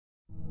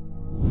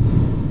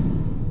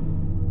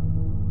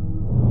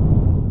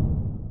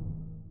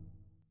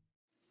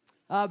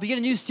Begin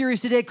a new series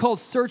today called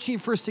Searching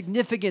for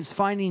Significance,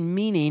 Finding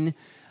Meaning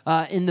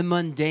in the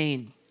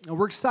Mundane. And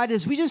we're excited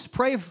as we just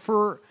pray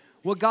for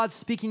what God's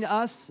speaking to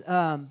us.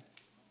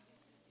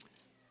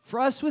 For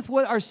us, with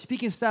what our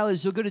speaking style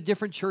is, you'll go to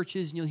different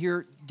churches and you'll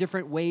hear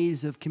different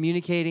ways of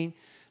communicating.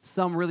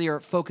 Some really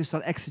are focused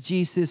on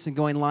exegesis and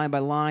going line by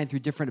line through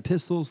different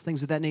epistles,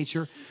 things of that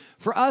nature.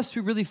 For us,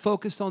 we really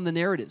focus on the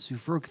narratives. We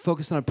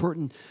focus on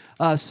important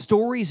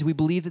stories. We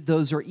believe that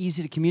those are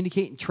easy to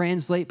communicate and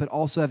translate, but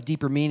also have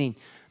deeper meaning.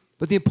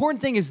 But the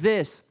important thing is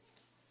this,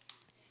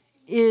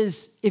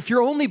 is if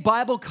your only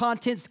Bible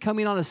content's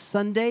coming on a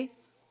Sunday,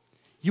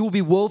 you will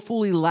be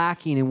woefully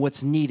lacking in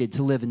what's needed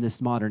to live in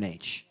this modern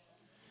age.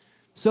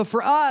 So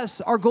for us,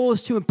 our goal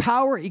is to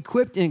empower,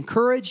 equip, and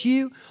encourage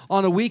you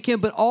on a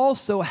weekend, but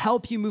also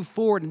help you move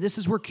forward. And this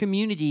is where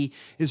community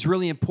is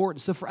really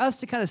important. So for us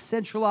to kind of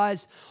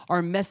centralize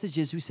our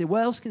messages, we say,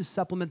 what else can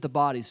supplement the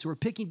body? So we're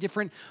picking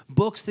different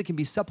books that can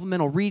be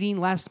supplemental reading.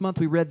 Last month,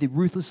 we read The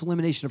Ruthless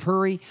Elimination of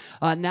Hurry.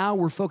 Now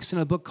we're focusing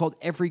on a book called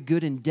Every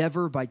Good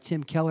Endeavor by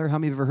Tim Keller. How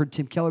many have ever heard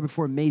Tim Keller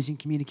before? Amazing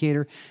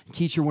communicator,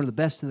 teacher, one of the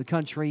best in the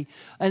country.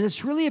 And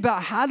it's really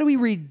about how do we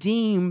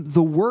redeem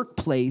the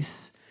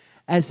workplace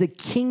as a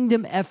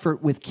kingdom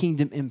effort with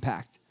kingdom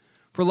impact.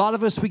 For a lot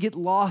of us, we get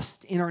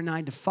lost in our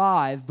 9 to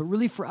 5, but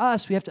really for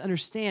us, we have to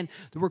understand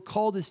that we're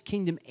called as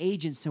kingdom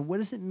agents. And what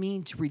does it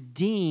mean to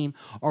redeem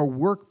our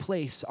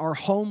workplace, our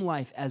home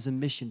life as a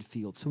mission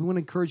field? So we want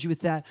to encourage you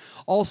with that.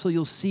 Also,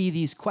 you'll see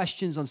these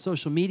questions on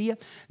social media.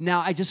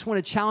 Now, I just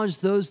want to challenge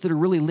those that are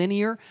really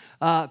linear.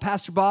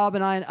 Pastor Bob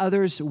and I and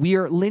others, we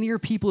are linear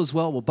people as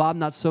well. Well, Bob,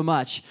 not so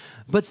much.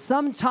 But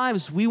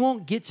sometimes we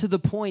won't get to the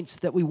points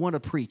that we want to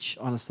preach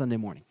on a Sunday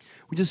morning.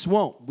 We just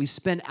won't. We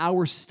spend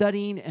hours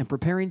studying and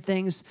preparing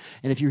things.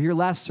 And if you're here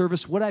last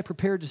service, what I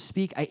prepared to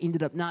speak, I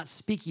ended up not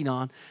speaking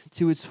on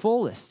to its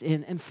fullest.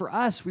 And for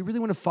us, we really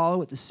want to follow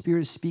what the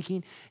Spirit is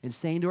speaking and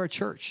saying to our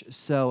church.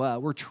 So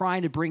we're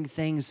trying to bring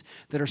things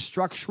that are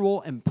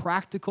structural and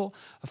practical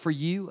for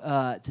you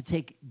to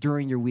take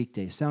during your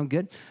weekdays. Sound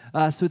good?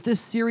 So with this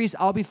series,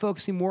 I'll be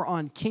focusing more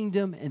on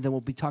kingdom, and then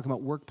we'll be talking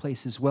about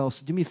workplace as well.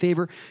 So do me a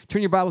favor,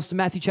 turn your Bibles to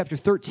Matthew chapter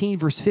 13,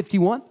 verse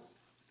 51.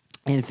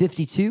 And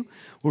 52,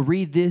 we'll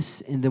read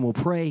this, and then we'll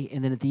pray.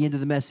 And then at the end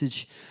of the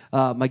message,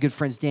 my good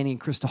friends Danny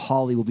and Krista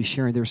Hawley will be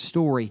sharing their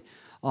story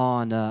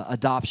on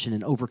adoption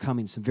and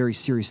overcoming some very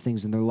serious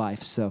things in their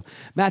life. So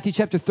Matthew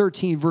chapter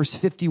 13, verse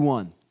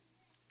 51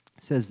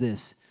 says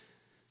this.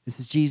 This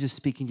is Jesus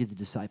speaking to the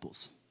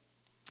disciples.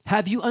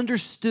 Have you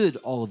understood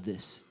all of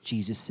this?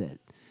 Jesus said.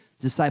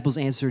 The disciples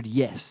answered,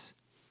 yes.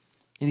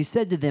 And he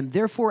said to them,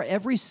 therefore,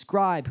 every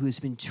scribe who has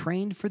been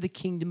trained for the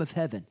kingdom of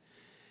heaven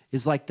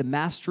is like the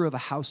master of a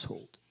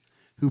household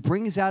who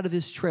brings out of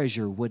his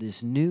treasure what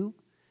is new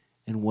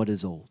and what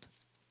is old.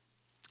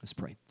 Let's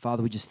pray.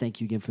 Father, we just thank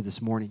you again for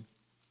this morning.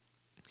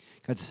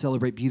 God, to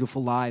celebrate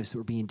beautiful lives that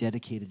were being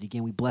dedicated.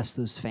 Again, we bless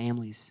those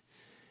families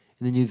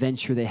and the new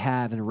venture they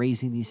have in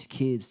raising these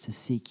kids to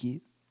seek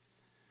you.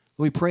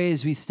 Lord, we pray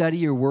as we study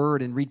your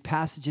word and read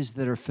passages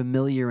that are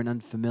familiar and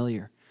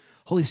unfamiliar.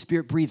 Holy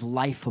Spirit, breathe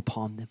life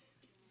upon them.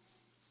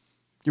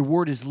 Your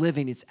word is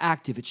living, it's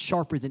active, it's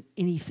sharper than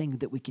anything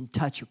that we can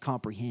touch or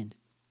comprehend.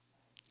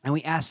 And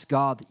we ask,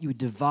 God, that you would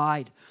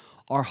divide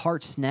our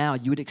hearts now.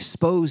 You would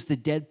expose the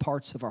dead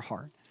parts of our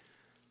heart.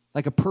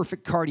 Like a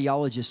perfect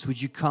cardiologist,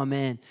 would you come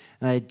in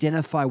and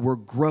identify where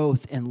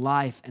growth and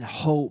life and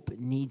hope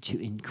need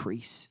to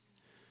increase?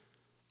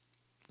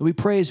 We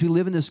pray as we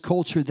live in this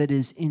culture that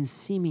is in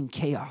seeming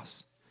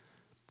chaos.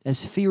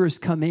 As fear has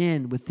come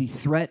in with the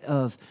threat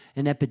of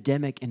an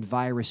epidemic and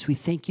virus, we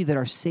thank you that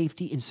our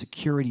safety and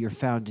security are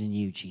found in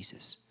you,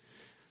 Jesus.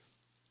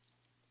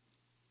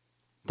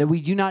 That we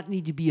do not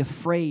need to be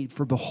afraid,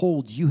 for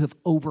behold, you have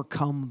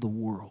overcome the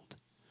world.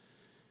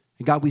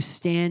 And God, we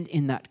stand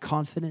in that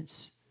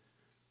confidence.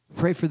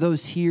 Pray for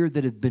those here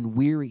that have been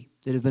weary,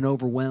 that have been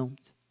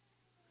overwhelmed.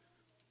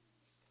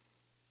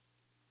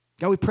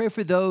 God, we pray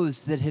for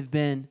those that have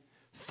been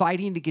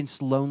fighting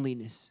against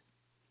loneliness.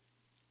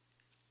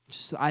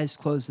 Just eyes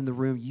closed in the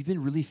room, you've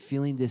been really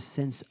feeling this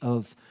sense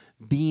of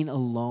being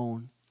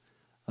alone,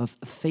 of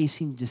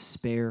facing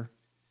despair.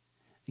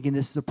 Again,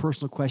 this is a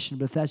personal question,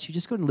 but if that's you,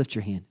 just go ahead and lift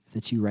your hand if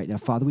that's you right now.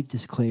 Father, we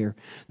declare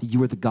that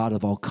you are the God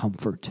of all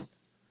comfort,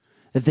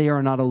 that they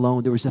are not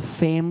alone. There is a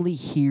family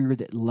here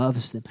that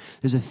loves them.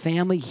 There's a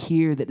family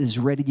here that is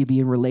ready to be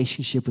in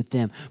relationship with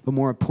them. But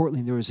more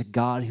importantly, there is a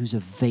God who's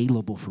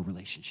available for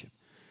relationship.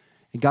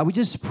 And God, we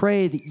just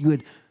pray that you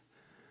would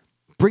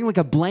bring like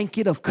a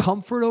blanket of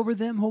comfort over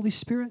them, Holy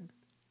Spirit,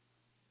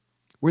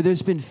 where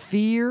there's been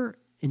fear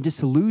and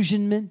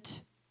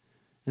disillusionment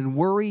and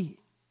worry,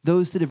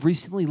 those that have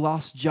recently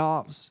lost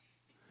jobs.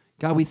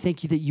 God, we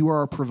thank you that you are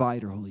our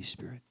provider, Holy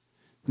Spirit.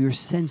 We are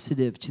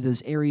sensitive to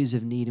those areas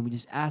of need, and we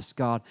just ask,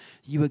 God,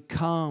 that you would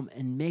come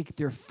and make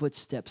their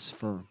footsteps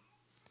firm.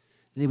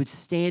 They would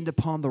stand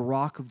upon the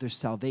rock of their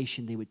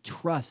salvation. They would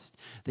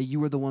trust that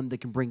you are the one that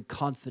can bring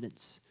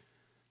confidence,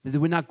 that they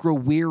would not grow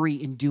weary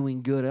in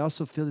doing good. I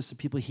also feel there's some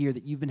people here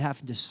that you've been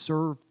having to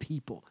serve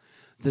people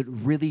that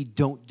really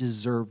don't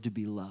deserve to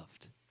be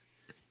loved.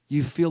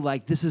 you feel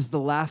like this is the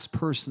last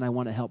person I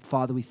want to help.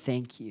 Father, we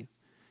thank you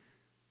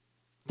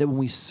that when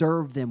we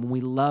serve them, when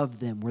we love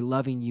them, we're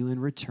loving you in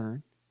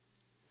return.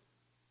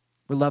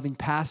 We're loving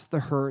past the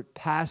hurt,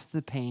 past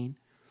the pain,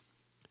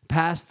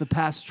 past the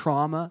past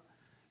trauma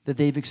that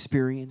they've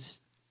experienced.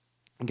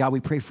 And God,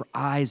 we pray for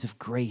eyes of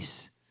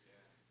grace,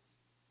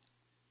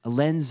 a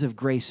lens of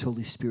grace,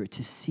 Holy Spirit,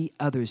 to see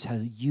others how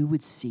you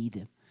would see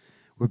them,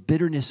 where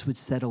bitterness would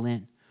settle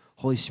in.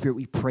 Holy Spirit,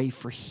 we pray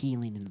for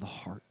healing in the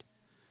heart.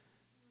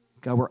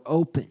 God, we're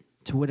open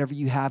to whatever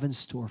you have in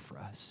store for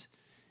us.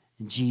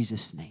 In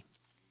Jesus' name.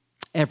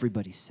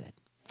 Everybody said,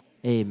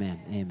 amen,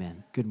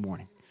 amen. Good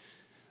morning.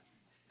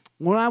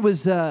 When I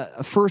was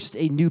first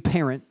a new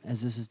parent,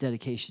 as this is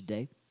dedication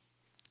day,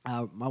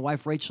 my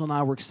wife Rachel and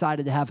I were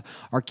excited to have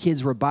our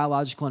kids. We're a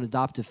biological and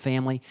adoptive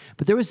family.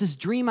 But there was this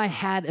dream I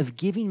had of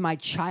giving my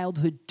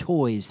childhood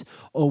toys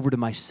over to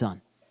my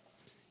son.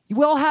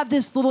 We all have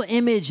this little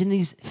image and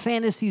these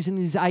fantasies and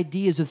these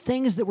ideas of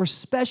things that were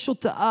special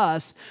to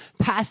us,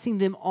 passing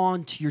them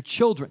on to your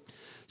children.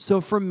 So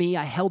for me,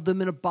 I held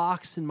them in a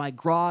box in my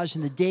garage,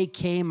 and the day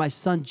came. My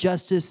son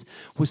Justice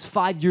was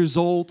 5 years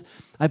old.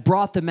 I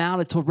brought them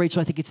out. I told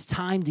Rachel, I think it's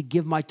time to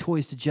give my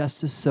toys to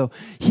Justice. So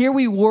here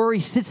we were.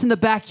 He sits in the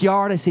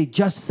backyard. I say,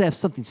 Justice, I have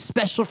something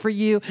special for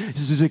you. He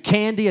says, is it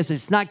candy? I said,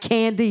 it's not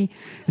candy.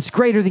 It's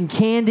greater than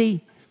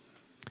candy.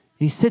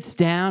 And he sits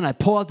down. I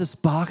pull out this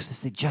box. I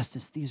say,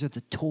 Justice, these are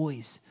the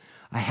toys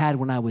I had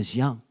when I was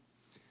young.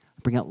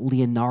 I bring out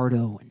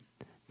Leonardo and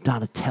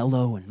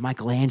Donatello and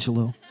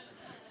Michelangelo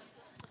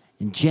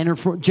and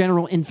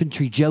General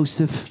Infantry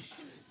Joseph,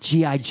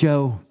 G.I.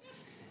 Joe.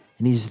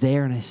 And he's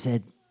there, and I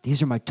said,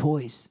 these are my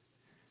toys.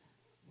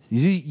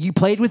 You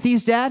played with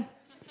these, Dad?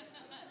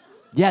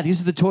 Yeah,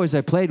 these are the toys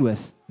I played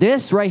with.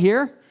 This right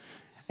here,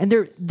 and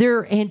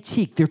they're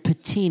antique, they're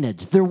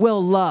patinaed, they're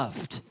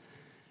well-loved.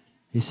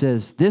 He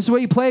says, this is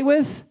what you play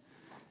with?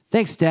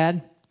 Thanks,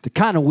 Dad. They're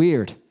kind of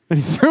weird. And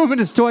he threw them in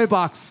his toy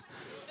box.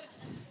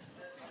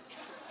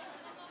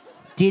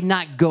 Did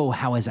not go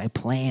how as I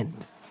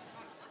planned.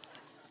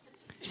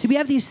 See, we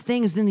have these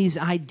things and these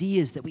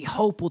ideas that we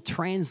hope will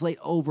translate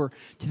over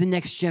to the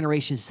next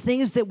generations,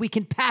 things that we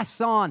can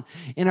pass on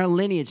in our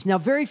lineage. Now,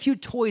 very few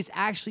toys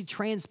actually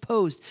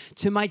transposed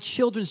to my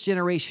children's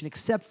generation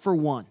except for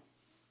one,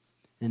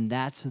 and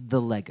that's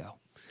the Lego.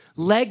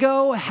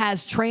 Lego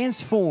has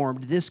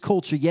transformed this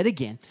culture yet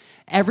again.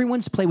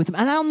 Everyone's played with them.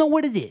 And I don't know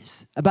what it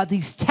is about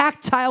these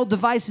tactile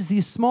devices,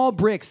 these small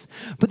bricks,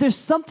 but there's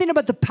something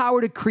about the power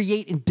to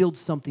create and build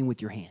something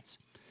with your hands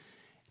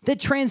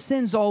that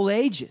transcends all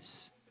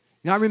ages.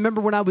 You know, I remember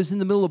when I was in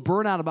the middle of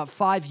burnout about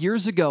 5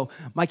 years ago,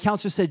 my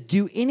counselor said,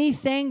 do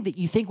anything that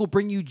you think will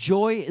bring you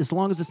joy as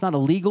long as it's not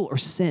illegal or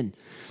sin.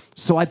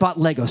 So I bought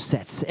Lego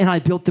sets, and I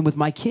built them with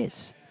my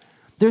kids.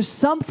 There's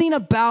something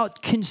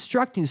about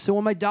constructing. So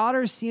when my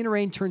daughter, Sienna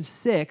Rain, turned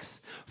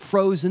 6,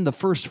 Frozen, the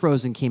first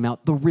Frozen came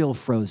out, the real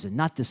Frozen,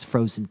 not this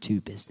Frozen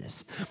 2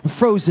 business.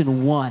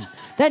 Frozen 1.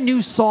 That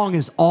new song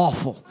is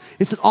awful.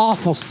 It's an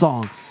awful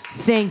song.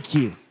 Thank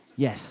you.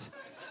 Yes.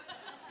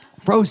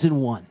 Frozen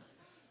 1.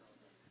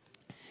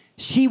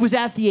 She was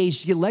at the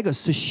age to get Legos,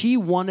 so she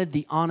wanted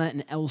the Anna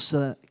and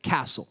Elsa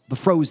castle, the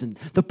Frozen,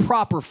 the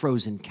proper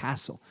Frozen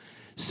castle.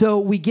 So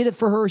we get it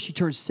for her. She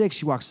turns 6.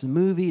 She walks to the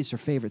movie. It's her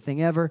favorite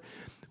thing ever.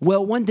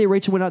 Well, one day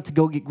Rachel went out to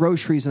go get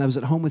groceries, and I was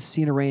at home with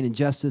Sienna Rain and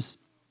Justice.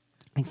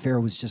 I think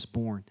Farrah was just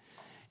born.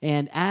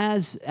 And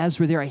as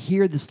we're there, I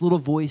hear this little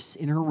voice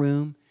in her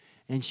room,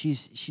 and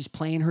she's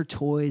playing her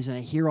toys, and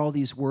I hear all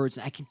these words,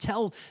 and I can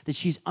tell that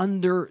she's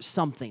under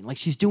something, like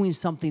she's doing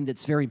something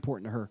that's very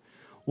important to her.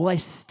 Well, I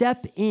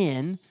step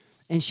in,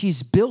 and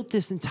she's built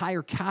this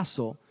entire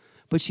castle,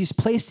 but she's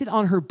placed it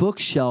on her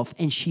bookshelf,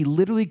 and she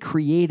literally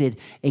created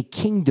a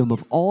kingdom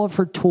of all of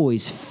her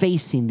toys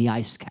facing the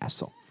ice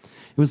castle.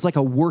 It was like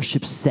a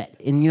worship set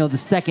in, the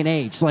second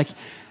age. Like,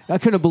 I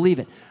couldn't believe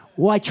it.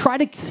 Well, I try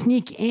to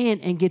sneak in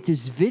and get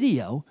this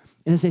video,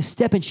 and as I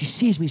step in, she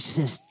sees me. She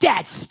says,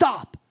 Dad,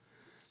 stop.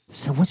 I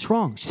said, what's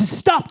wrong? She says,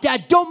 stop,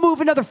 Dad. Don't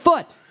move another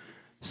foot.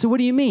 So what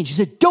do you mean? She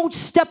said, don't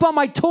step on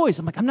my toys.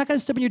 I'm like, I'm not going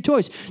to step on your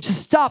toys. She said,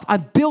 stop.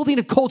 I'm building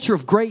a culture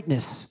of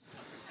greatness.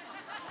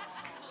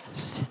 I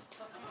said,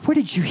 where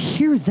did you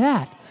hear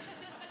that?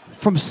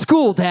 From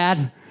school,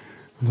 Dad.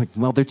 I'm like,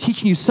 well, they're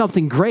teaching you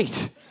something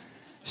great.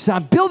 She said,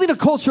 I'm building a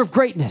culture of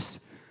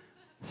greatness.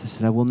 I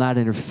said, I will not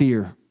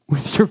interfere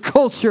with your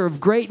culture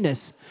of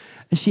greatness.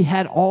 And she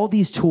had all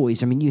these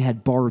toys. I mean, you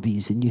had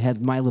Barbies and you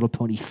had My Little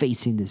Pony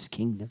facing this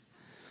kingdom.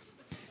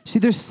 See,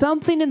 there's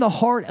something in the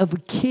heart of a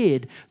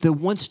kid that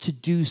wants to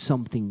do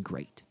something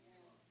great.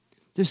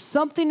 There's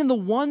something in the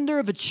wonder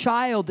of a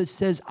child that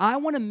says, I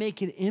want to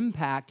make an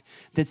impact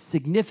that's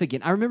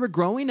significant. I remember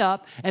growing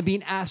up and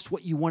being asked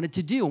what you wanted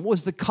to do. And what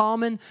was the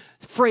common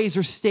phrase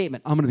or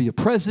statement? I'm going to be a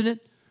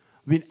president.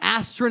 I'm going to be an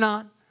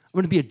astronaut. I'm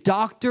going to be a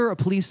doctor, a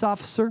police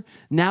officer.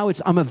 Now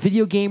it's I'm a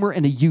video gamer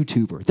and a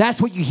YouTuber.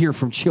 That's what you hear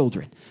from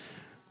children.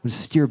 I'm going to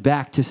steer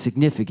back to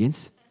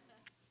significance.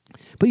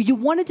 But you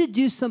wanted to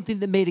do something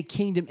that made a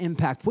kingdom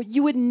impact. What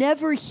you would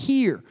never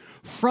hear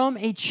from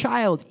a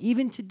child,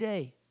 even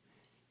today,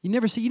 You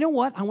never say, you know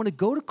what? I want to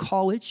go to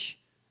college,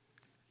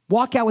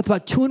 walk out with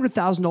about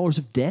 $200,000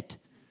 of debt,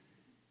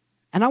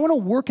 and I want to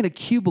work in a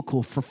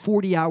cubicle for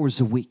 40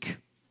 hours a week,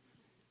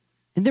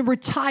 and then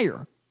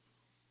retire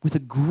with a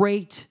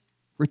great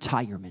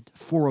retirement,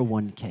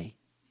 401k,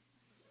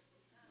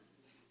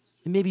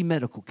 and maybe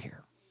medical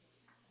care.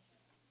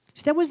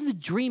 See, that wasn't the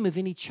dream of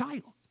any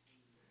child.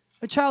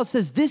 A child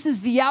says, this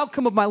is the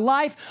outcome of my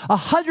life,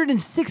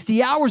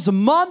 160 hours a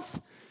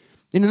month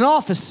in an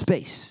office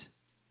space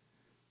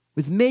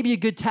with maybe a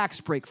good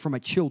tax break for my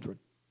children.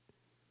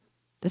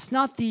 That's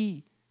not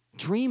the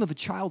dream of a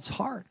child's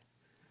heart.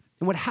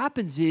 And what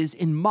happens is,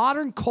 in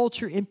modern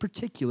culture in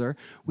particular,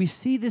 we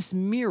see this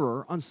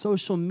mirror on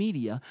social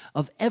media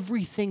of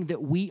everything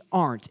that we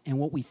aren't and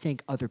what we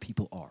think other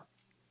people are.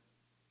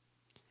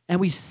 And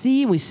we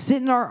see and we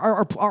sit in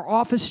our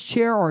office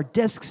chair or our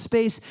desk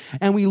space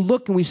and we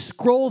look and we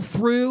scroll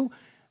through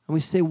and we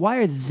say, why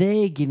are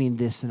they getting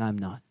this and I'm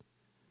not?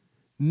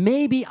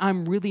 Maybe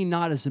I'm really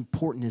not as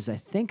important as I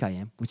think I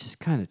am, which is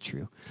kind of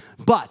true.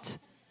 But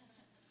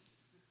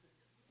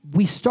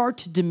we start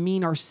to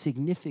demean our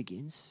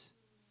significance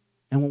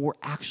and what we're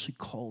actually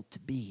called to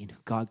be and who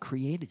God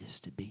created us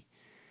to be.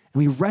 And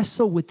we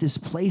wrestle with this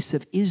place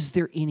of, is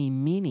there any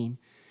meaning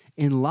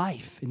in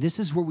life? And this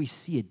is where we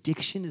see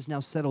addiction is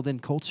now settled in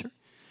culture.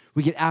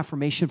 We get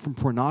affirmation from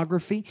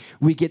pornography.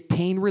 We get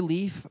pain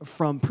relief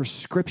from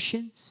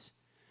prescriptions.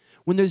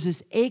 When there's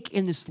this ache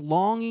and this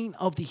longing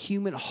of the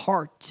human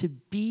heart to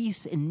be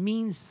and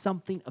mean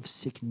something of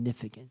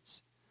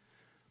significance.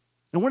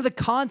 And one of the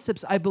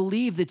concepts I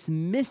believe that's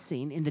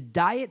missing in the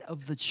diet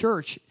of the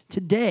church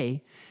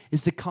today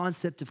is the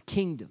concept of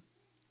kingdom.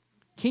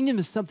 Kingdom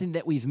is something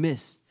that we've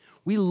missed.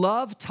 We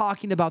love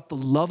talking about the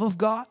love of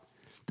God,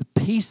 the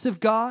peace of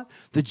God,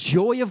 the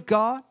joy of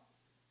God.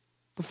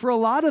 But for a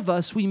lot of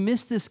us, we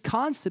miss this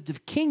concept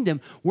of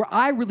kingdom where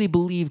I really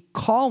believe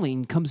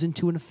calling comes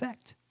into an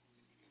effect.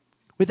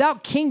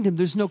 Without kingdom,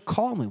 there's no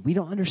calling. We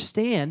don't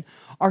understand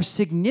our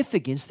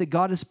significance that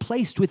God has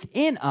placed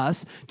within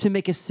us to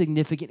make a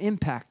significant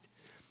impact.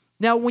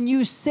 Now, when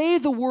you say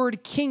the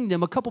word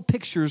kingdom, a couple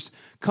pictures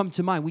come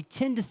to mind. We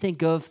tend to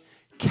think of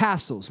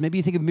castles. Maybe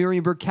you think of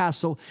Marienburg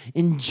Castle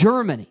in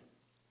Germany.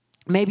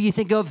 Maybe you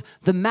think of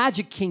the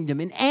Magic Kingdom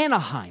in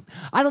Anaheim.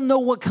 I don't know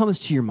what comes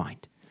to your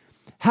mind.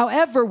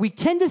 However, we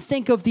tend to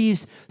think of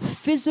these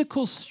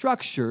physical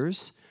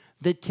structures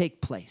that take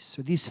place,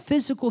 or these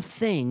physical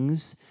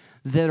things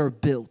that are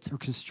built or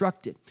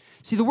constructed.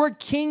 See, the word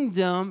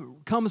kingdom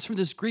comes from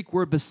this Greek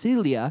word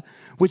basilia,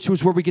 which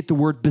was where we get the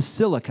word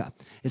basilica.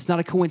 It's not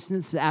a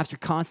coincidence that after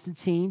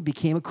Constantine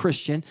became a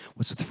Christian,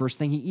 what's the first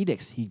thing he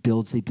edicts? He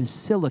builds a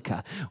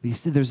basilica. We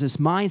see there's this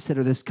mindset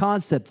or this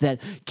concept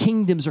that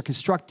kingdoms are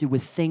constructed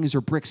with things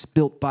or bricks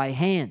built by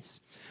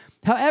hands.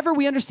 However,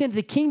 we understand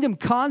the kingdom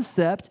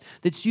concept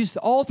that's used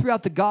all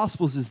throughout the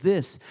Gospels is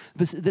this.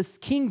 This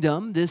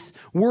kingdom, this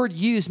word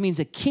used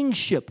means a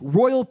kingship,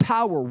 royal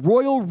power,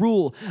 royal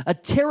rule, a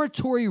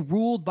territory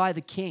ruled by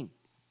the king.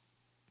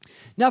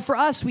 Now, for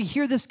us, we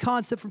hear this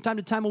concept from time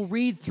to time. We'll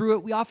read through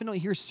it. We often don't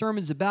hear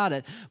sermons about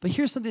it. But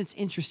here's something that's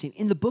interesting.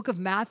 In the book of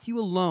Matthew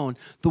alone,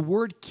 the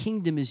word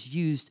kingdom is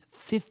used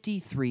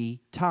 53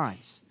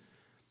 times.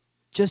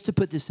 Just to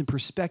put this in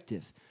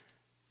perspective,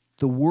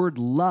 the word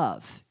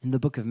love in the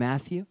book of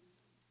Matthew,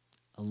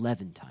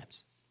 11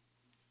 times.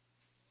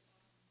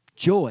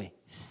 Joy,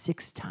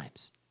 6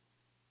 times.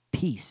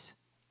 Peace,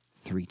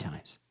 3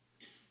 times.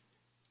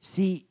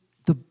 See,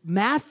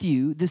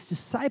 Matthew, this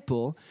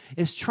disciple,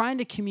 is trying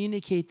to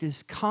communicate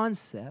this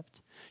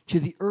concept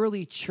to the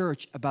early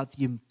church about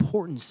the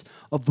importance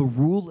of the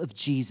rule of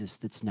Jesus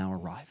that's now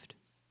arrived.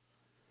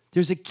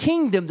 There's a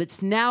kingdom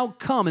that's now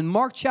come. In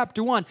Mark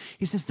chapter 1,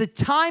 he says, the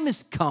time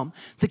has come.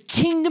 The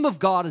kingdom of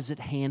God is at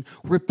hand.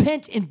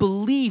 Repent and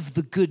believe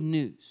the good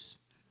news.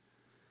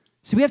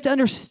 See, we have to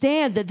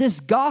understand that this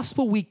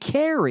gospel we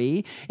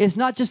carry is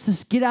not just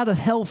this get out of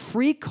hell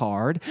free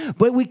card,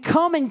 but we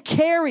come and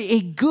carry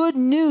a good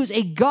news,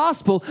 a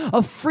gospel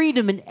of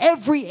freedom in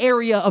every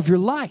area of your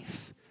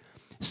life.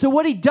 So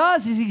what he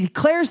does is he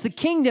declares the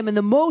kingdom, and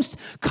the most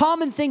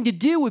common thing to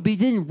do would be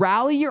then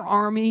rally your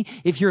army.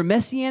 If you're a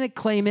messianic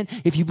claimant,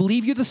 if you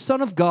believe you're the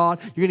Son of God,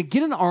 you're going to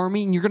get an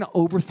army and you're going to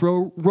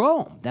overthrow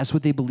Rome. That's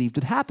what they believed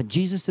would happen.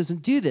 Jesus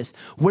doesn't do this.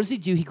 What does he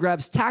do? He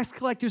grabs tax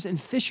collectors and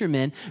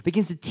fishermen,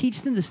 begins to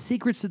teach them the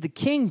secrets of the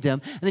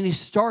kingdom, and then he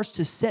starts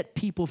to set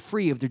people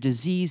free of their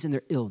disease and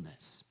their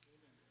illness.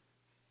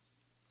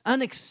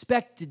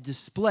 Unexpected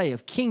display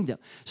of kingdom.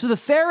 So the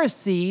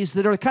Pharisees,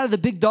 that are kind of the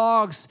big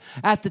dogs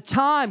at the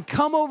time,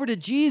 come over to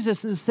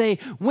Jesus and say,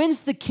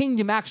 when's the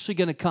kingdom actually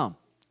going to come?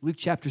 Luke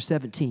chapter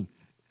 17,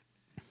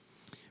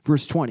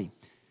 verse 20.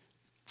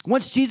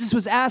 Once Jesus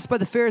was asked by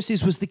the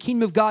Pharisees, was the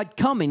kingdom of God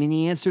coming? And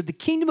he answered, the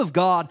kingdom of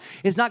God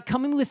is not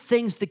coming with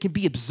things that can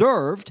be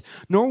observed,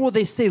 nor will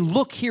they say,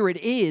 look, here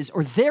it is,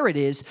 or there it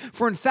is.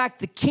 For in fact,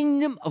 the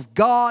kingdom of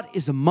God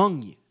is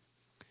among you.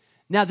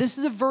 Now, this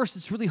is a verse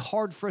that's really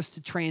hard for us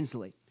to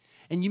translate.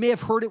 And you may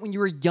have heard it when you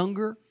were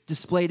younger,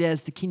 displayed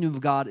as the kingdom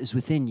of God is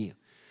within you.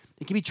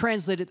 It can be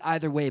translated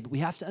either way, but we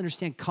have to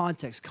understand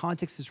context.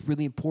 Context is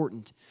really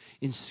important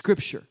in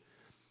Scripture.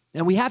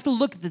 And we have to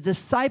look at the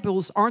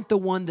disciples aren't the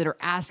one that are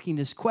asking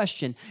this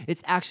question.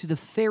 It's actually the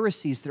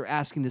Pharisees that are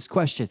asking this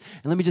question.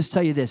 And let me just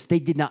tell you this. They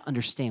did not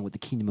understand what the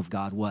kingdom of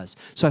God was.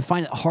 So I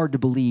find it hard to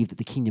believe that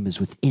the kingdom is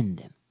within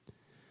them.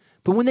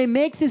 But when they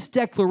make this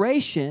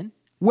declaration,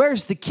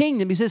 where's the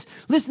kingdom? He says,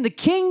 listen, the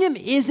kingdom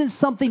isn't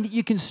something that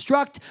you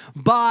construct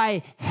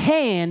by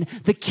hand.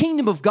 The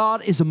kingdom of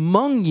God is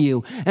among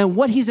you. And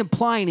what he's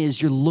implying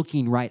is you're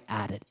looking right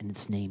at it, and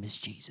its name is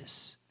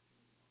Jesus.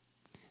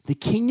 The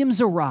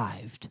kingdom's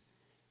arrived,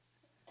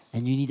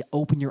 and you need to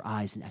open your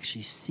eyes and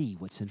actually see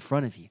what's in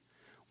front of you.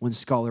 One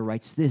scholar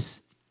writes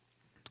this: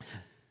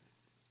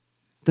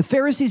 the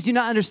Pharisees do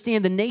not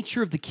understand the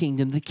nature of the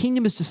kingdom. The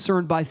kingdom is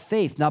discerned by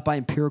faith, not by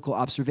empirical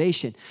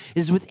observation. It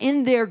is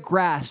within their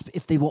grasp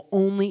if they will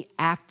only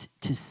act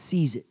to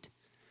seize it.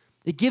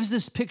 It gives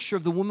this picture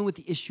of the woman with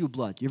the issue of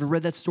blood. You ever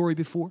read that story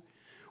before?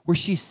 Where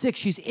she's sick,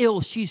 she's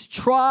ill, she's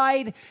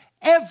tried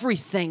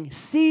everything,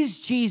 sees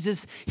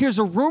Jesus, hears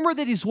a rumor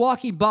that he's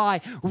walking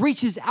by,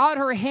 reaches out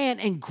her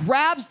hand and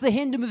grabs the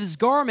hem of his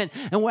garment,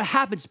 and what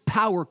happens?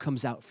 Power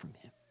comes out from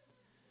him.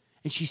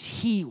 And she's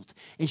healed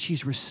and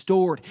she's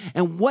restored.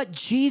 And what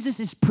Jesus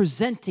is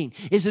presenting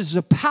is there's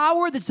a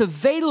power that's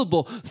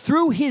available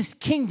through his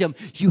kingdom.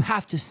 You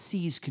have to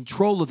seize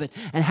control of it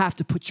and have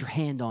to put your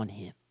hand on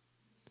him.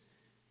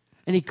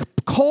 And he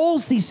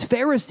calls these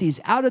Pharisees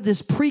out of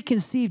this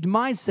preconceived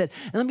mindset.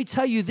 And let me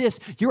tell you this,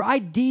 your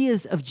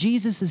ideas of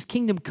Jesus'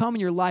 kingdom come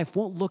in your life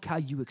won't look how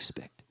you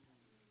expect,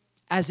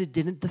 as it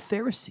didn't the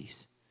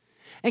Pharisees.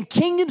 And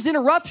kingdom's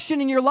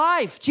interruption in your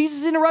life,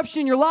 Jesus'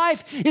 interruption in your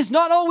life is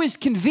not always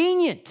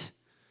convenient.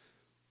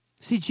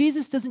 See,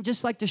 Jesus doesn't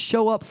just like to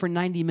show up for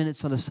 90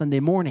 minutes on a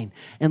Sunday morning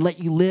and let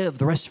you live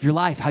the rest of your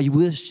life how you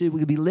wish it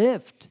would be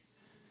lived.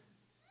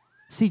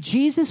 See,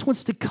 Jesus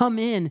wants to come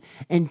in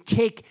and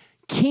take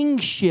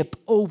kingship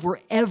over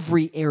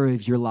every area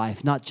of your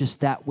life, not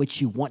just that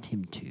which you want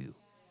him to.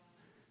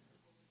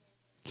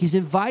 He's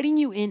inviting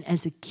you in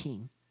as a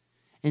king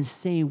and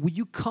saying, will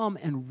you come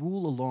and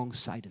rule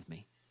alongside of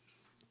me?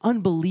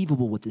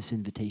 Unbelievable what this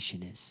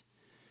invitation is.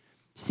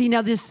 See,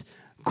 now this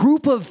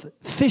group of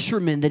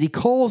fishermen that he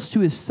calls to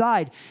his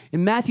side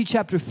in Matthew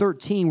chapter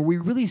 13, where we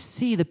really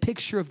see the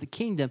picture of the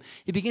kingdom,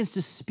 he begins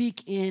to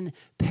speak in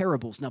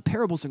parables. Now,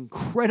 parables are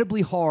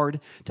incredibly hard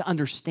to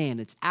understand.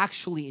 It's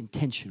actually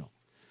intentional.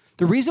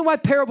 The reason why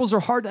parables are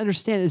hard to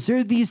understand is there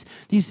are these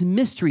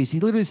mysteries.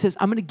 He literally says,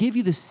 I'm going to give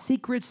you the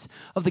secrets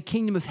of the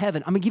kingdom of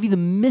heaven. I'm going to give you the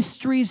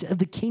mysteries of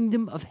the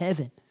kingdom of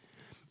heaven.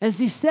 As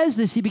he says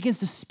this, he begins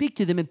to speak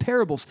to them in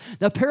parables.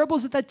 Now,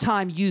 parables at that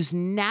time use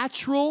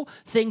natural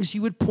things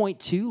you would point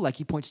to, like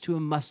he points to a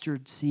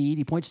mustard seed.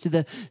 He points to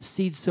the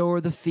seed sower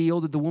of the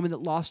field, or the woman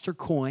that lost her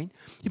coin.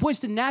 He points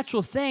to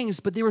natural things,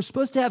 but they were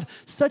supposed to have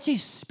such a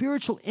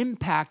spiritual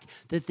impact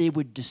that they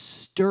would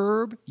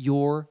disturb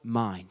your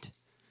mind.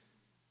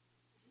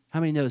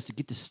 How many knows to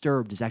get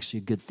disturbed is actually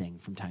a good thing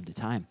from time to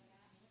time?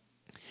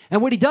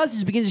 And what he does is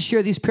he begins to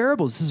share these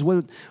parables. This is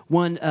what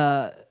one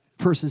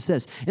person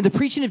says. In the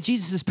preaching of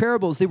Jesus'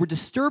 parables, they were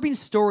disturbing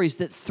stories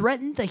that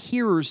threatened the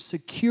hearer's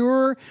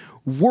secure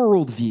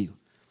worldview,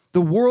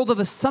 the world of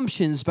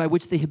assumptions by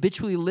which they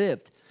habitually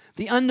lived,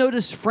 the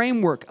unnoticed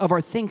framework of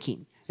our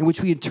thinking in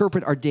which we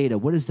interpret our data.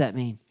 What does that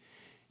mean?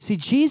 See,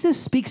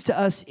 Jesus speaks to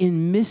us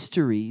in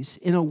mysteries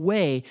in a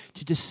way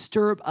to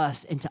disturb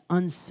us and to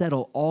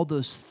unsettle all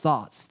those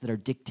thoughts that are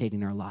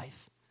dictating our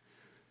life.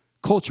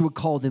 Culture would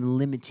call them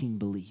limiting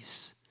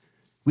beliefs.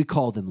 We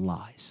call them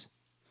lies.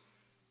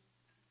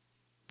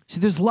 See,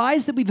 there's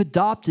lies that we've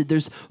adopted.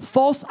 There's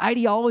false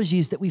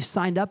ideologies that we've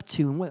signed up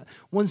to. And what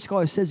one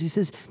scholar says, he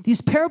says, these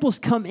parables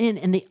come in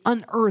and they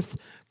unearth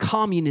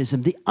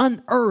communism. They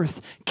unearth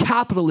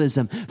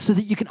capitalism so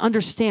that you can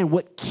understand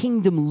what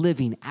kingdom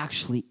living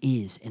actually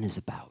is and is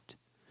about.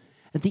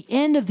 At the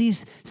end of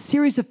these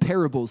series of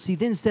parables, he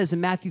then says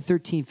in Matthew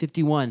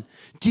 13:51,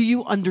 do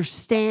you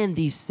understand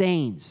these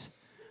sayings?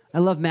 I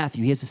love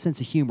Matthew. He has a sense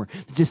of humor.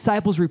 The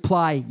disciples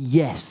reply,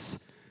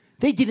 yes.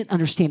 They didn't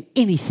understand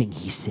anything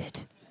he said.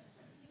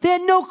 They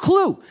had no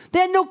clue. They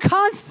had no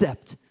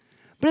concept.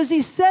 But as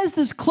he says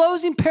this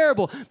closing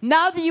parable,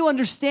 now that you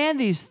understand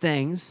these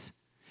things,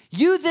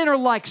 you then are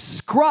like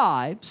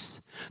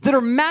scribes that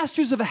are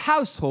masters of a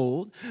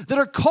household that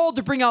are called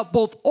to bring out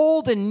both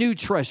old and new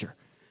treasure.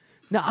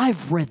 Now,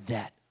 I've read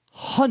that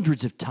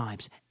hundreds of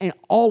times and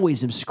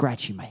always am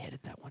scratching my head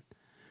at that one.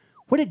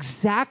 What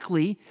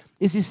exactly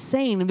is he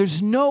saying? And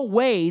there's no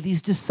way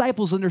these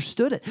disciples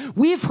understood it.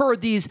 We've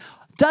heard these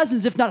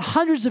dozens, if not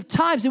hundreds of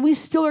times, and we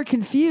still are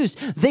confused.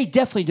 They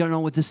definitely don't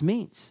know what this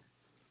means.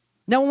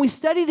 Now, when we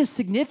study the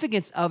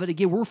significance of it,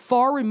 again, we're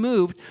far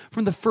removed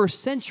from the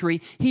first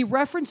century. He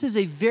references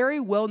a very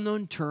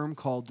well-known term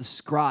called the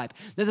scribe.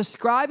 Now, the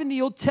scribe in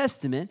the Old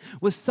Testament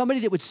was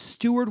somebody that would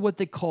steward what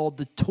they called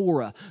the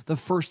Torah, the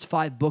first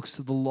 5 books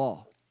of the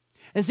law.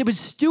 As they would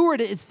steward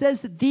it, it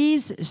says that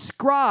these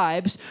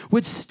scribes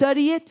would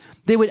study it,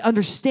 they would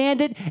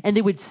understand it, and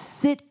they would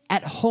sit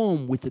at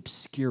home with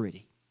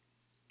obscurity.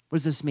 What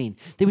does this mean?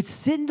 They would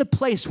sit in the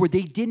place where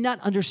they did not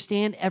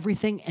understand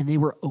everything and they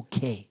were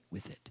okay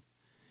with it.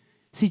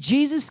 See,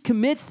 Jesus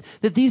commits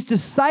that these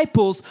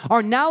disciples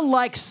are now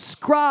like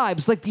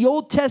scribes, like the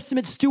Old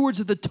Testament stewards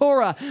of the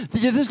Torah.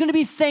 There's going to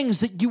be things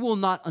that you will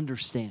not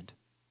understand.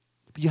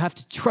 But you have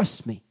to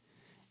trust me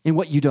in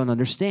what you don't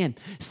understand.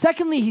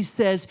 Secondly, he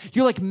says,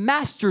 you're like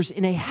masters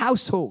in a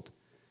household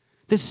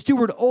that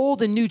steward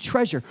old and new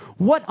treasure.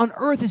 What on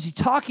earth is he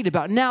talking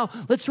about? Now,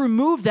 let's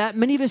remove that.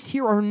 Many of us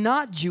here are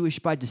not Jewish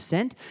by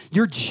descent.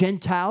 You're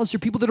Gentiles. You're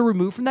people that are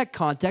removed from that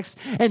context.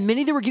 And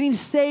many that were getting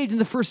saved in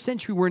the first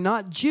century were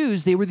not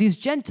Jews. They were these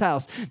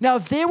Gentiles. Now,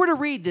 if they were to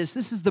read this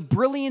is the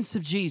brilliance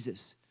of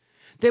Jesus.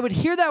 They would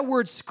hear that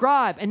word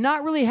scribe and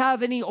not really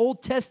have any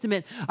Old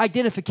Testament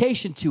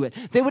identification to it.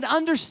 They would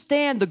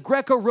understand the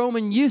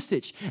Greco-Roman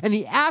usage and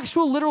the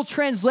actual literal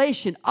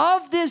translation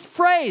of this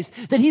phrase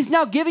that he's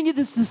now giving you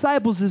his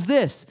disciples is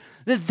this,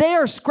 that they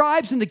are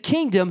scribes in the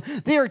kingdom.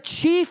 They are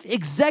chief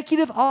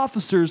executive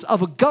officers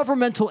of a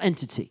governmental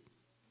entity.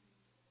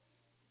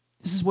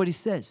 This is what he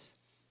says.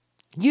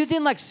 You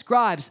then, like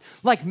scribes,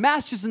 like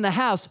masters in the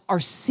house, are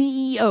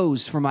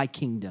CEOs for my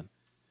kingdom.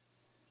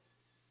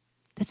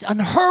 That's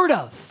unheard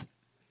of.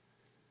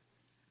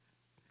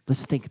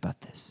 Let's think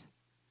about this.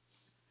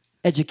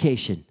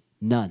 Education,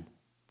 none.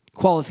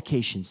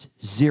 Qualifications,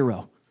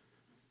 0.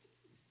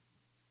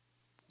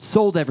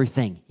 Sold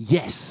everything,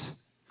 yes.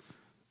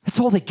 That's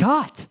all they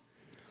got.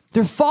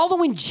 They're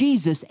following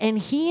Jesus, and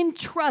he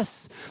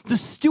entrusts the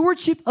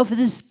stewardship of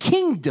this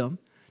kingdom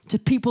to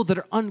people that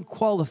are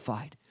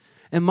unqualified.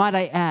 And might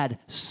I add,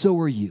 so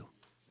are you.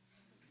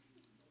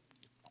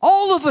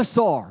 All of us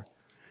are.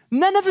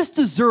 None of us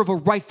deserve a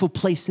rightful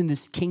place in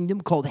this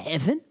kingdom called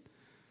heaven.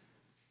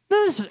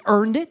 None of us have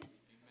earned it.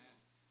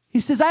 He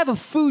says, I have a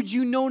food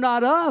you know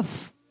not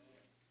of.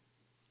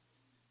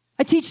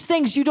 I teach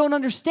things you don't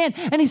understand.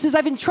 And he says,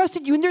 I've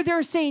entrusted you. And they're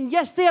there saying,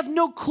 yes, they have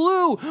no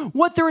clue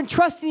what they're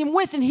entrusting him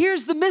with. And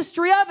here's the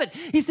mystery of it.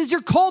 He says,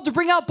 you're called to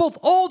bring out both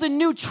old and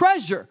new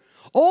treasure.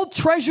 Old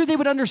treasure they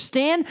would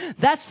understand.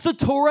 That's the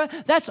Torah.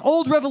 That's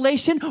old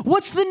revelation.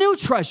 What's the new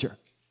treasure?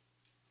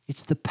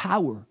 It's the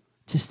power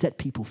to set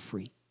people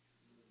free.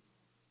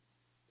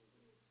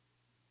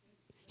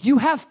 You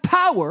have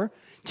power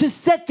to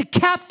set the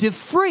captive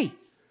free.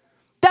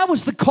 That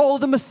was the call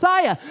of the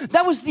Messiah.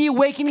 That was the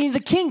awakening of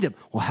the kingdom.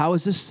 Well, how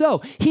is this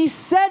so? He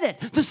said it.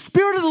 The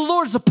Spirit of the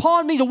Lord is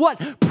upon me to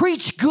what?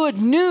 Preach good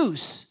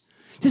news.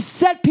 To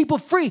set people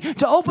free.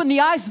 To open the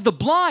eyes of the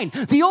blind.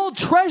 The old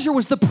treasure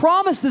was the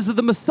promises of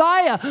the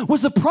Messiah.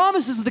 Was the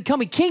promises of the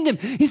coming kingdom.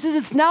 He says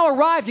it's now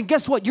arrived. And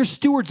guess what? You're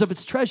stewards of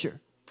its treasure.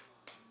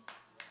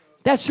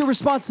 That's your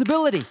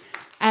responsibility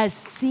as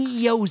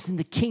CEOs in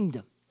the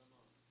kingdom.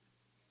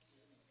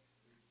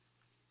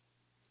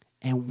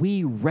 And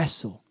we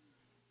wrestle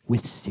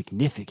with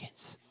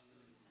significance.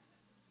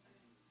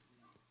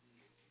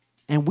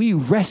 And we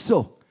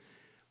wrestle.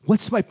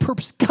 What's my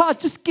purpose? God,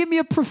 just give me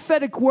a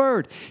prophetic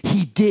word.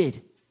 He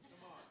did.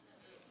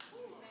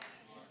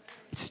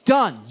 It's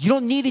done. You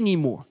don't need any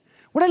more.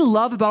 What I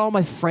love about all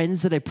my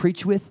friends that I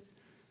preach with,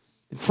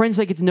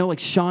 friends I get to know like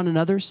Sean and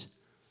others,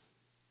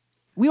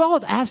 we all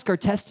ask our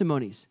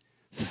testimonies.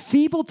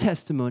 Feeble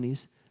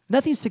testimonies,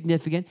 nothing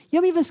significant. You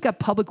know how many of us got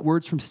public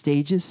words from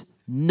stages?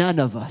 None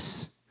of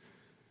us.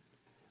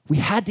 We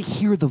had to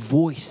hear the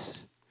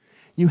voice.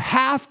 You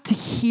have to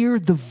hear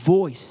the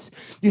voice.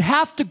 You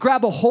have to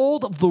grab a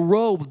hold of the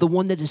robe of the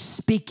one that is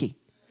speaking.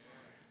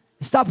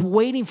 And stop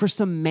waiting for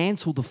some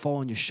mantle to fall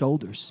on your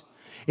shoulders.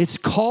 It's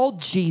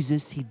called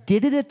Jesus. He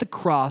did it at the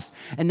cross,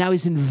 and now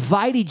he's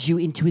invited you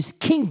into his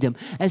kingdom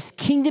as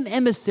kingdom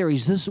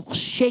emissaries. Those will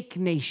shake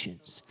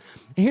nations.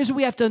 And here's what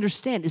we have to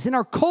understand is in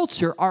our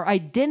culture, our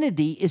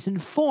identity is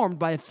informed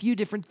by a few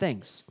different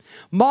things.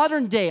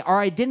 Modern day, our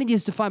identity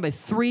is defined by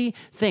 3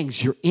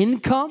 things. Your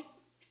income,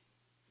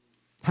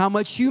 how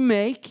much you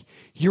make,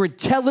 your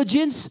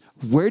intelligence,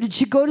 where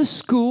did you go to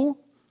school,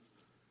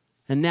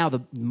 and now the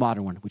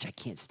modern one, which I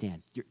can't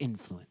stand, your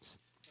influence.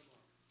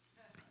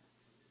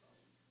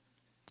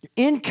 Your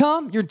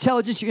income, your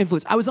intelligence, your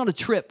influence. I was on a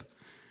trip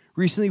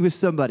recently with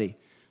somebody.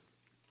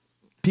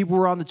 People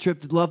were on the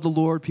trip that loved the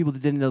Lord, people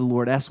that didn't know the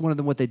Lord. I asked one of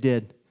them what they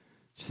did.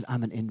 She said,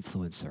 I'm an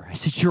influencer. I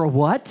said, you're a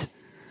what?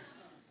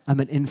 I'm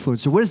an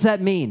influencer. What does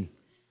that mean?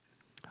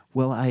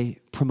 Well, I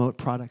promote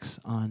products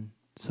on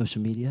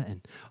social media.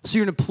 And so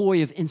you're an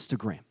employee of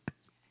Instagram.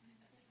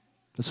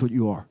 That's what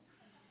you are.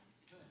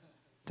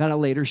 Found out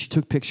later she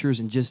took pictures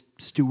and just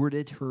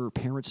stewarded her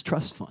parents'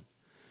 trust fund.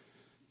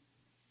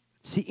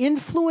 See,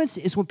 influence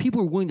is when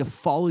people are willing to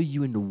follow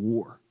you into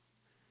war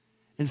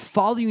and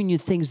follow you into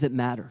things that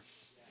matter.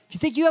 If you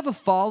think you have a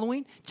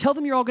following, tell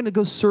them you're all going to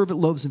go serve at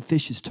Loaves and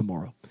Fishes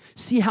tomorrow.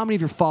 See how many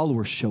of your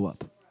followers show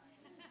up.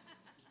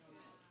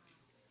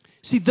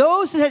 See,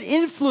 those that had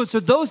influence are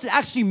those that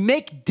actually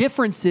make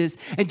differences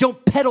and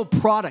don't peddle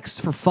products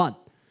for fun.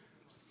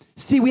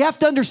 See, we have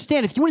to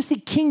understand, if you want to see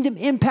kingdom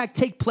impact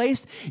take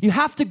place, you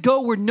have to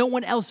go where no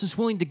one else is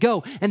willing to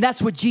go. And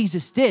that's what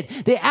Jesus did.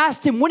 They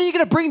asked him, when are you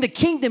going to bring the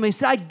kingdom? And he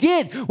said, I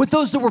did with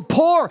those that were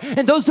poor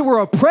and those that were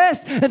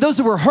oppressed and those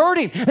that were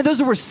hurting and those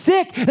that were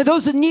sick and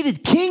those that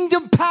needed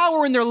kingdom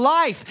power in their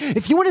life.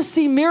 If you want to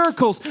see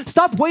miracles,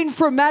 stop waiting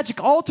for a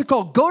magic altar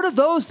call. Go to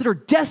those that are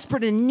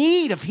desperate in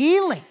need of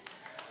healing.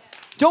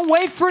 Don't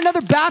wait for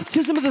another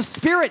baptism of the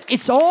Spirit.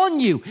 It's on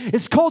you.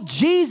 It's called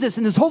Jesus,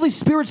 and His Holy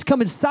Spirit's come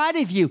inside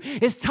of you.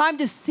 It's time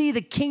to see the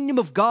kingdom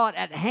of God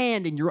at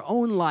hand in your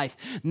own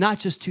life, not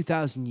just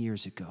 2,000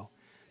 years ago.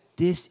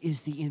 This is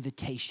the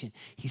invitation.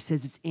 He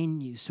says it's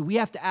in you. So we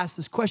have to ask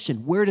this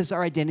question, where does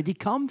our identity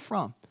come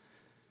from?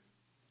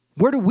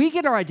 Where do we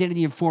get our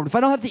identity informed? If I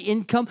don't have the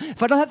income,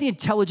 if I don't have the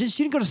intelligence,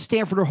 you didn't go to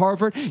Stanford or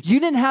Harvard,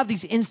 you didn't have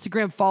these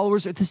Instagram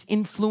followers or this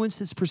influence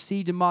that's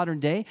perceived in modern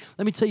day,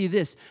 let me tell you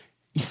this.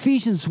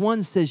 Ephesians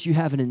 1 says you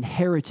have an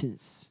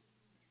inheritance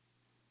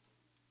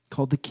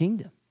called the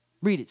kingdom.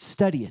 Read it,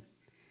 study it.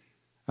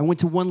 I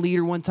went to one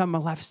leader one time in my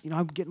life,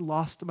 I'm getting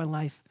lost in my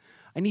life.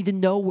 I need to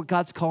know what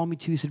God's calling me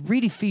to. He said,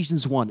 read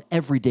Ephesians 1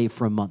 every day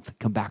for a month.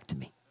 Come back to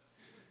me.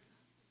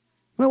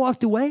 When I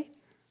walked away,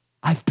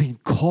 I've been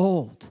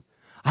called.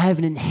 I have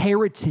an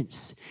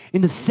inheritance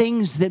in the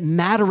things that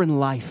matter in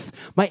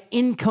life. My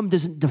income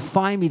doesn't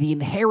define me. The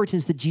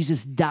inheritance that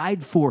Jesus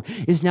died for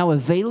is now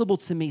available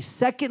to me.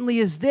 Secondly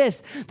is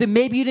this, that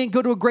maybe you didn't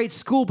go to a great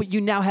school, but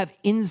you now have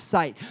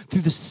insight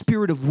through the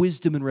spirit of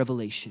wisdom and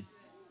revelation.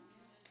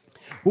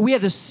 Where we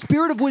have the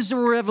spirit of wisdom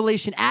and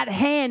revelation at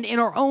hand in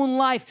our own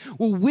life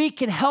where we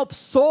can help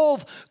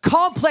solve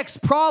complex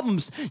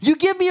problems. You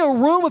give me a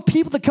room of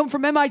people that come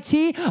from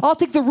MIT, I'll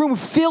take the room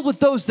filled with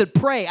those that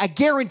pray. I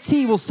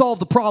guarantee we'll solve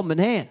the problem in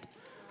hand.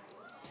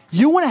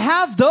 You want to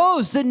have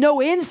those that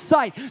know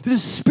insight through the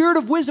spirit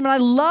of wisdom. And I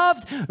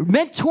loved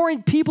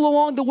mentoring people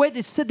along the way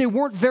that said they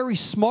weren't very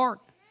smart.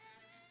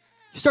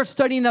 You start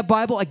studying that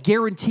Bible, I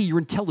guarantee your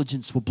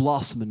intelligence will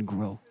blossom and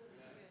grow.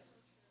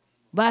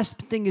 Last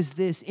thing is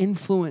this,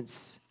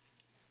 influence.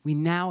 We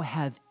now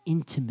have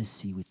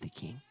intimacy with the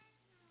King.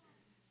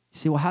 You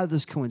say, well, how do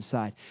those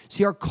coincide?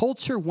 See, our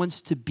culture wants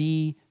to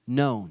be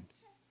known.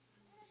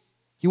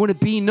 You want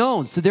to be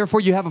known, so therefore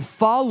you have a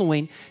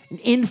following, an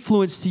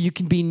influence so you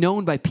can be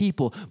known by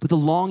people. But the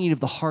longing of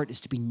the heart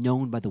is to be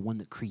known by the one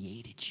that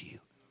created you.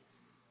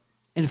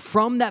 And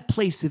from that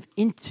place of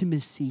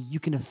intimacy, you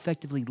can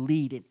effectively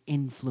lead and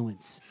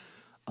influence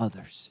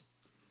others.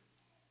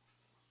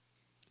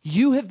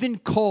 You have been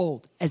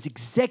called as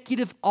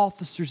executive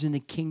officers in the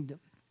kingdom.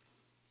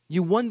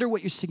 You wonder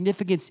what your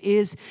significance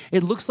is.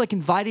 It looks like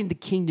inviting the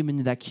kingdom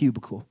into that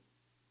cubicle.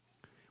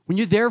 When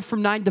you're there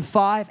from 9 to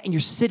 5 and you're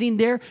sitting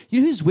there,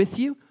 you know who's with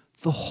you?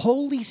 The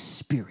Holy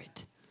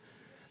Spirit.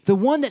 The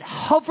one that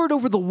hovered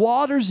over the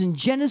waters in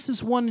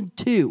Genesis 1 and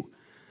 2.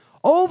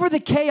 Over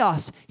the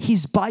chaos,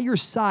 He's by your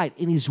side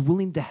and He's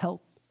willing to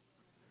help.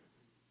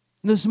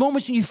 In those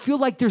moments when you feel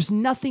like there's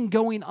nothing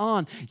going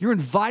on, you're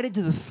invited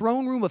to the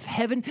throne room of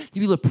heaven to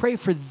be able to pray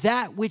for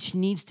that which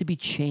needs to be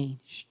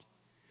changed.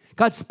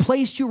 God's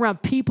placed you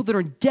around people that are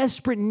in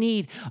desperate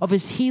need of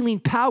His healing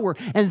power,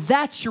 and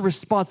that's your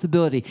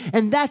responsibility,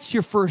 and that's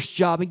your first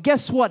job. And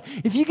guess what?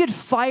 If you get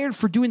fired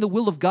for doing the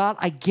will of God,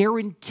 I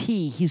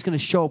guarantee He's going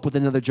to show up with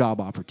another job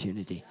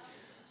opportunity.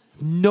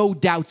 No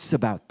doubts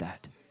about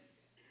that.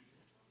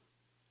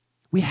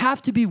 We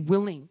have to be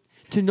willing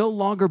to no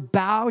longer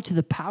bow to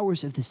the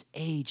powers of this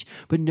age,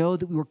 but know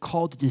that we were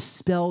called to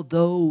dispel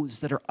those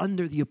that are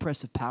under the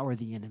oppressive power of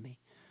the enemy.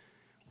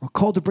 We're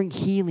called to bring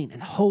healing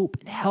and hope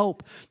and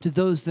help to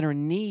those that are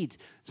in need.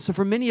 So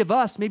for many of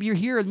us, maybe you're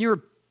here and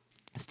you're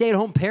a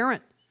stay-at-home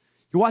parent.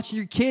 You're watching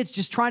your kids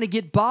just trying to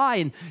get by,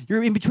 and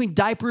you're in between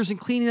diapers and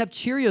cleaning up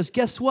Cheerios.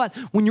 Guess what?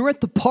 When you're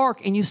at the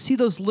park and you see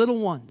those little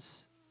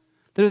ones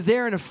that are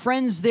there and a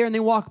friend's there and they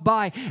walk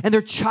by and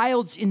their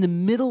child's in the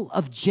middle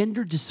of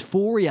gender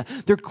dysphoria.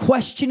 They're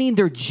questioning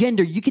their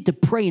gender. You get to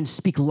pray and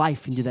speak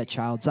life into that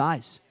child's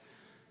eyes.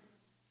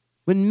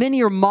 When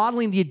many are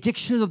modeling the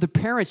addiction of their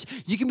parents,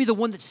 you can be the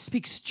one that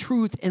speaks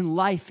truth and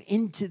life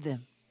into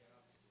them.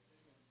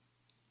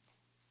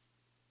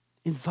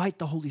 Invite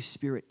the Holy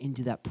Spirit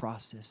into that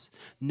process,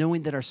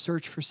 knowing that our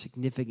search for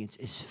significance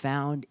is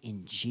found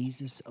in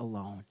Jesus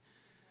alone,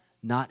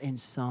 not in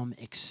some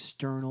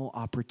external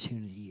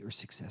opportunity or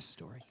success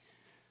story.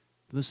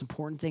 The most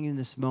important thing in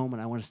this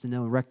moment I want us to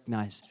know and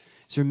recognize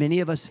is there many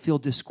of us feel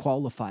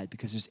disqualified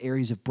because there's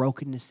areas of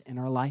brokenness in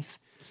our life.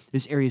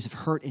 There's areas of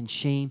hurt and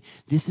shame.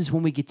 This is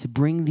when we get to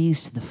bring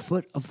these to the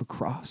foot of the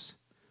cross.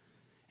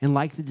 And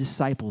like the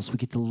disciples, we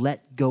get to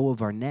let go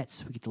of our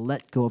nets. We get to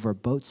let go of our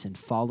boats and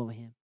follow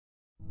Him.